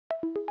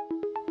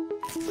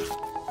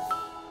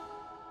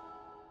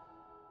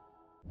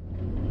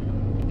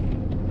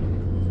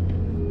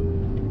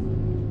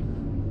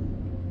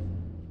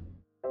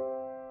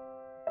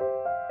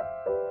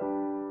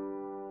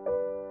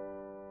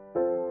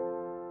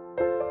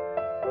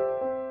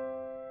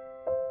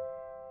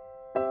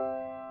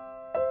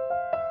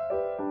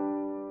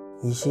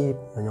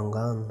20여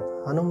년간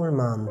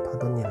한우물만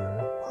파던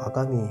일을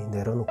과감히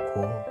내려놓고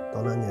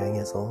떠난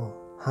여행에서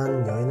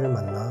한 여인을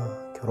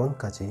만나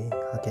결혼까지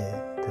하게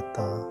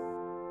됐다.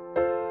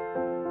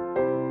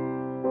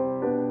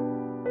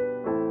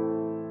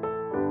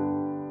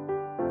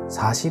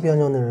 (40여)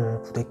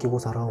 년을 부대끼고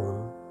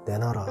살아온 내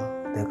나라,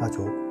 내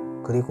가족,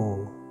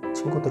 그리고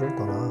친구들을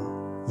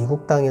떠나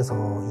이국 땅에서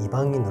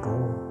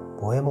이방인으로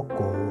뭐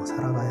해먹고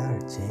살아가야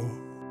할지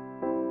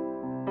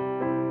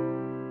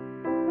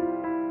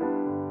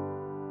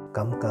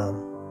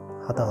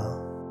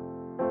깜깜하다.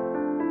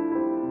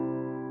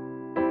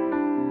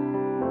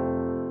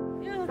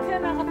 이렇게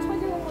나가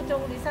초지공부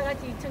쪽으로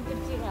이사가지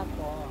 2,000개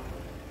찍어갖고.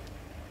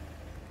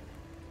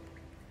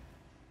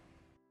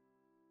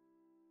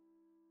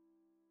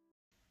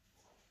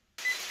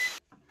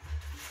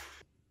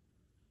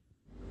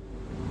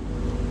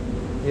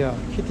 Yeah,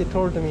 Kitty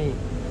told me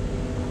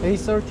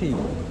 8:30.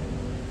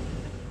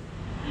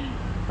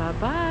 Bye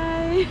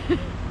bye.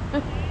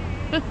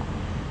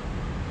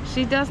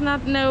 She does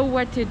not know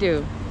what to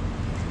do.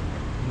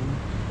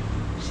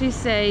 She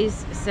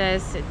says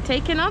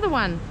take another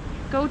one.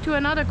 Go to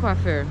another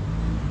coiffeur.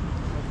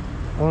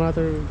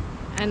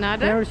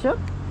 Another hair shop?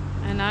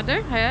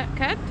 Another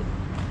haircut.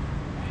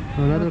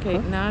 Another Okay,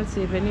 cut? now it's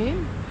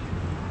evening.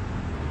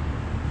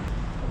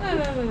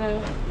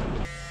 No.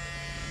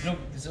 Look,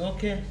 it's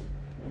okay.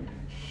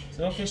 It's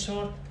okay,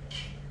 short.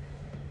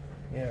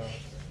 Yeah.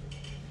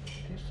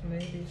 This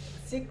maybe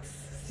 6.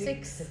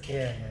 6.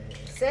 Yeah.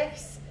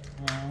 6.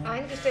 Uh-huh.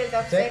 Eingestellt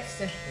auf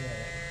 6.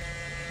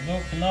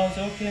 Look, now it's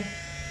okay.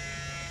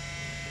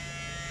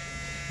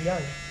 Yeah.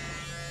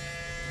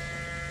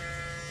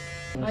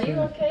 Are you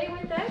okay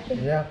with that?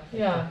 Yeah.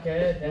 Yeah,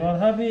 good. You are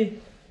happy?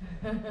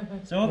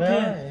 It's okay.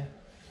 Yeah.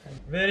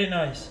 Very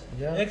nice.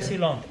 Yeah.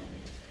 Excellent.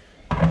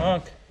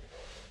 Okay.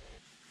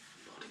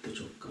 머리도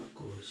좀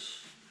깎고,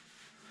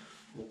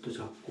 목도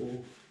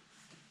잡고,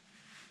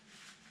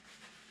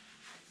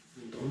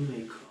 너무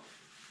메이크업.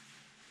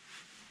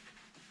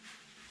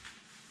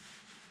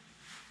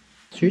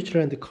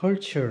 Switzerland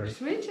culture.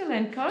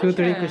 Switzerland To culture.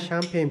 drink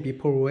champagne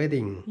before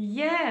wedding.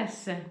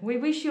 Yes, we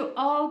wish you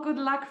all good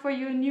luck for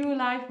your new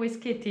life with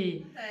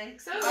Kitty.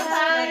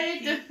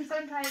 Gesundheit.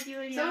 Gesundheit,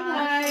 Julia.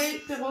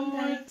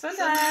 Gesundheit,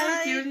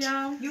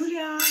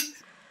 Julia.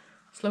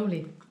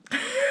 Slowly.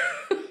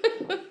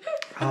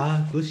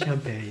 Good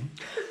champagne.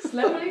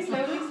 Slowly.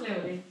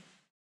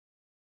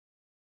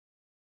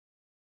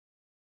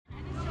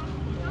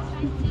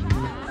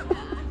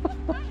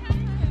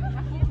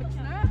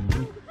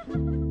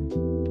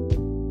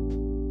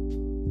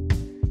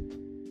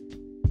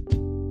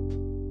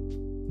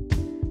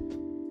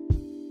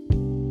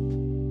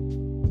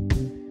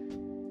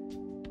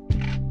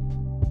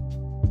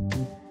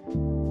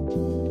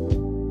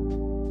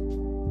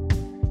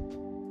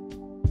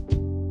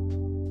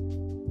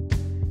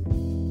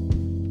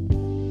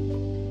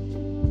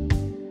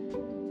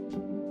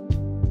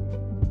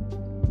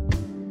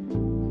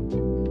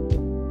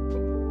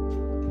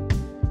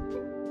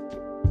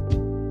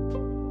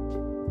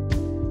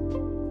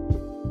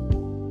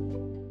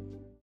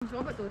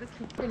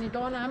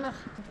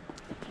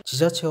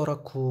 지자체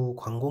허락 후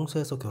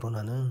관공서에서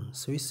결혼하는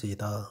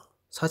스위스이다.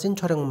 사진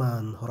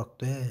촬영만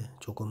허락돼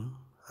조금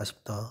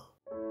아쉽다.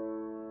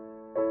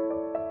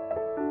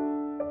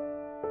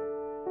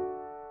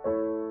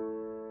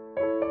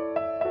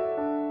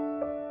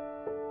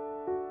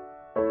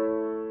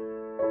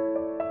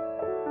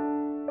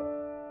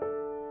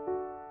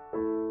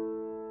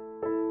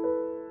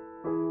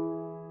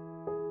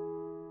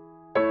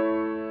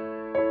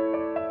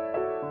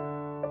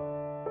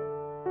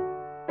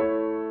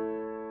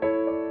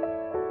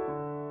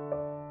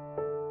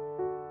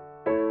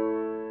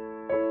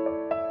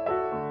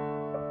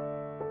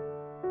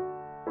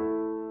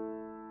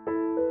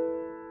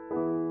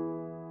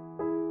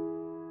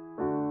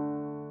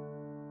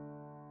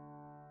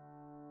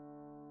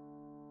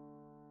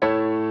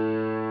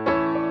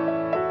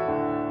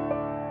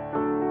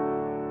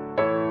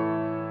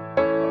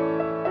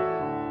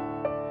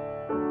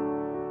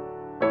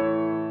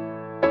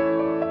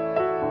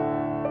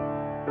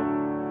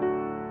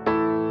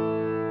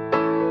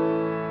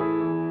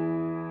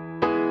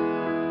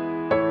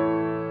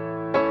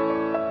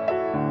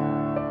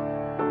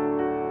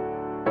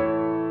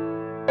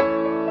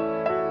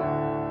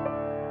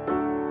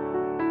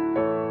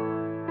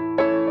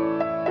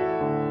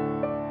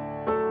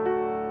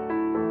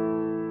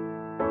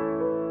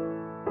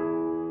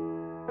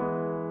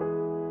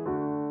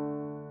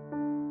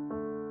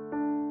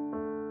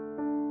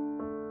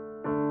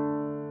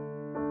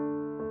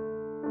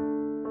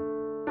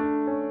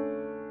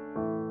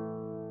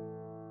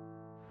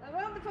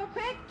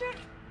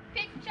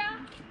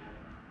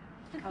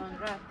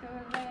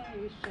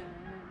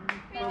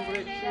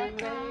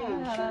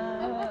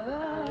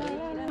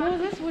 Well,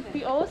 this would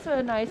be also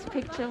a nice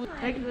picture,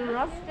 like the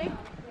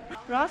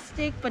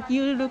rustic, but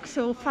you look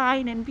so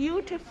fine and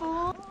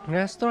beautiful.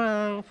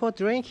 Restaurant for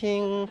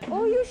drinking.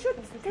 Oh, you should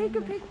take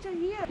a picture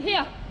here.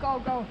 Here,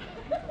 go.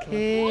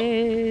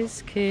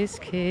 Kiss, kiss,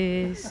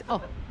 kiss.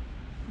 Oh.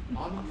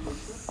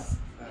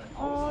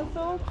 Oh,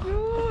 so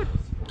cute.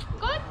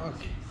 Gut?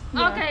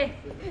 Okay.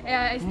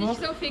 Er ist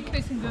nicht so viel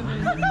küssen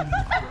gewöhnt.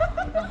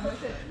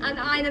 An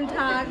einem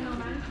Tag.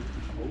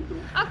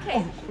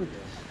 Okay.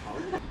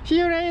 See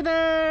you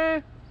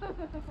later!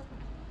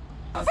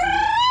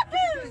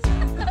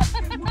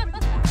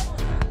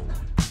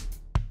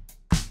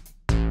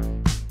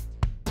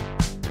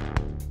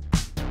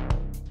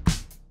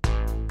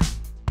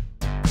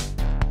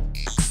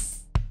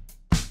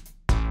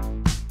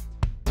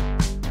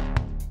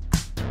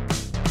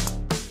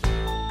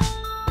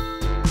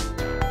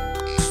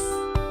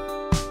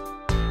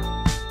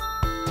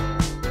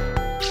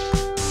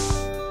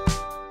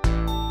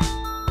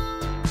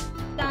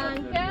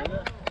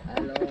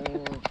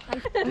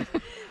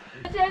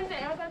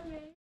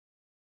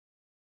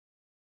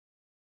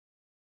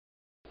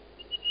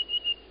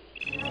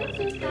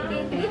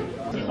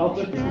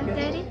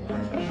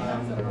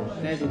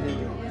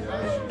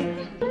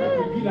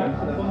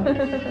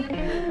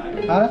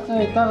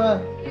 알았어,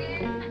 이따가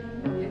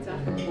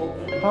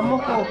밥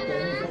먹고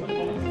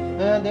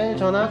네, 내일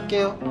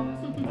전화할게요.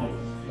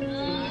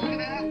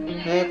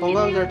 네,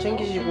 건강 잘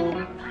챙기시고.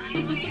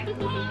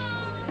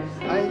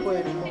 아이고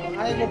예뻐.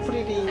 아이고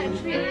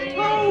프리리.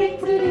 아우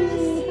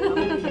프리리.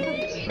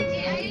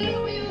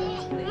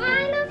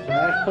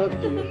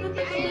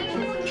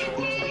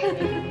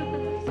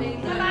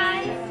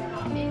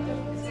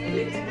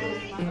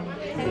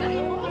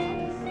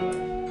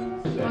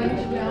 I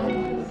love you.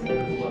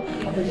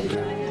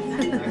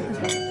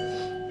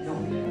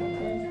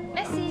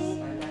 Messi.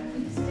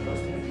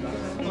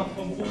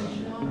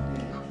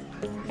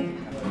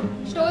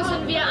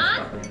 Stoßen wir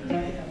an?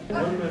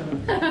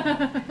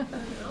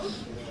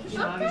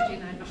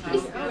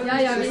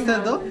 Ja, wir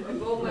stand up?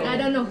 I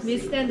don't know, wir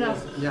stand up.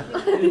 Ja.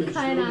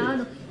 Keine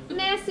Ahnung.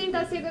 Merci,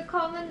 dass ihr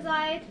gekommen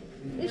seid.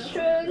 Ist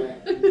schön.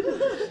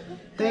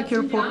 Thank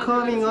you for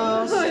coming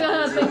us.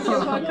 Ja, thank you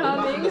for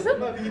coming.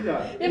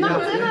 Wir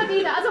machen es immer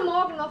wieder, also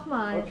morgen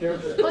nochmal.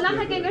 Und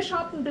nachher gehen wir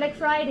shoppen, Black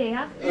Friday,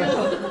 ja?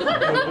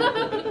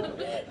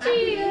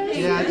 Cheers!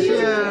 Ja,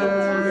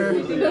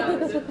 cheers!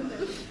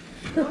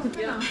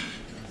 Ja.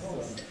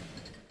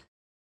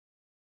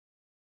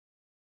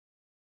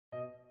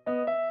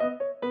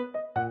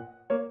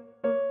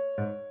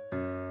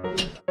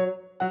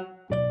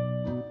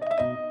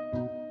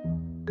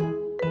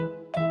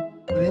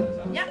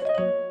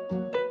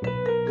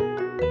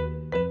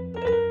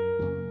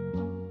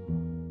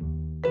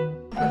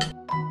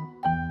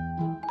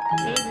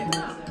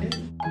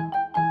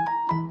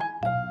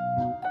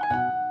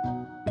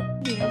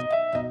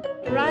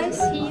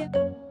 Rice hier.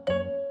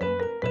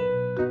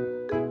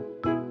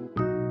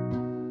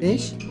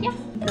 Ich? Ja.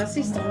 Das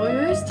ist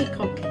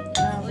Rösti-Kroket.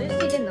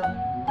 Rösti, genau.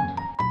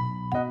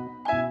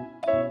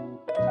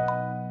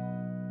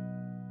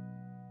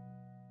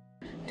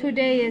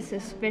 Today is a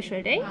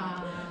special day.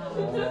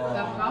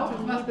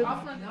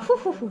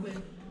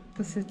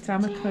 Das ist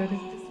zusammengehört.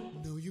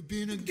 Know you've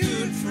been a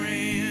good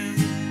friend,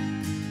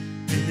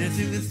 and that's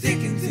in the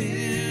thick and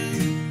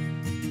thin.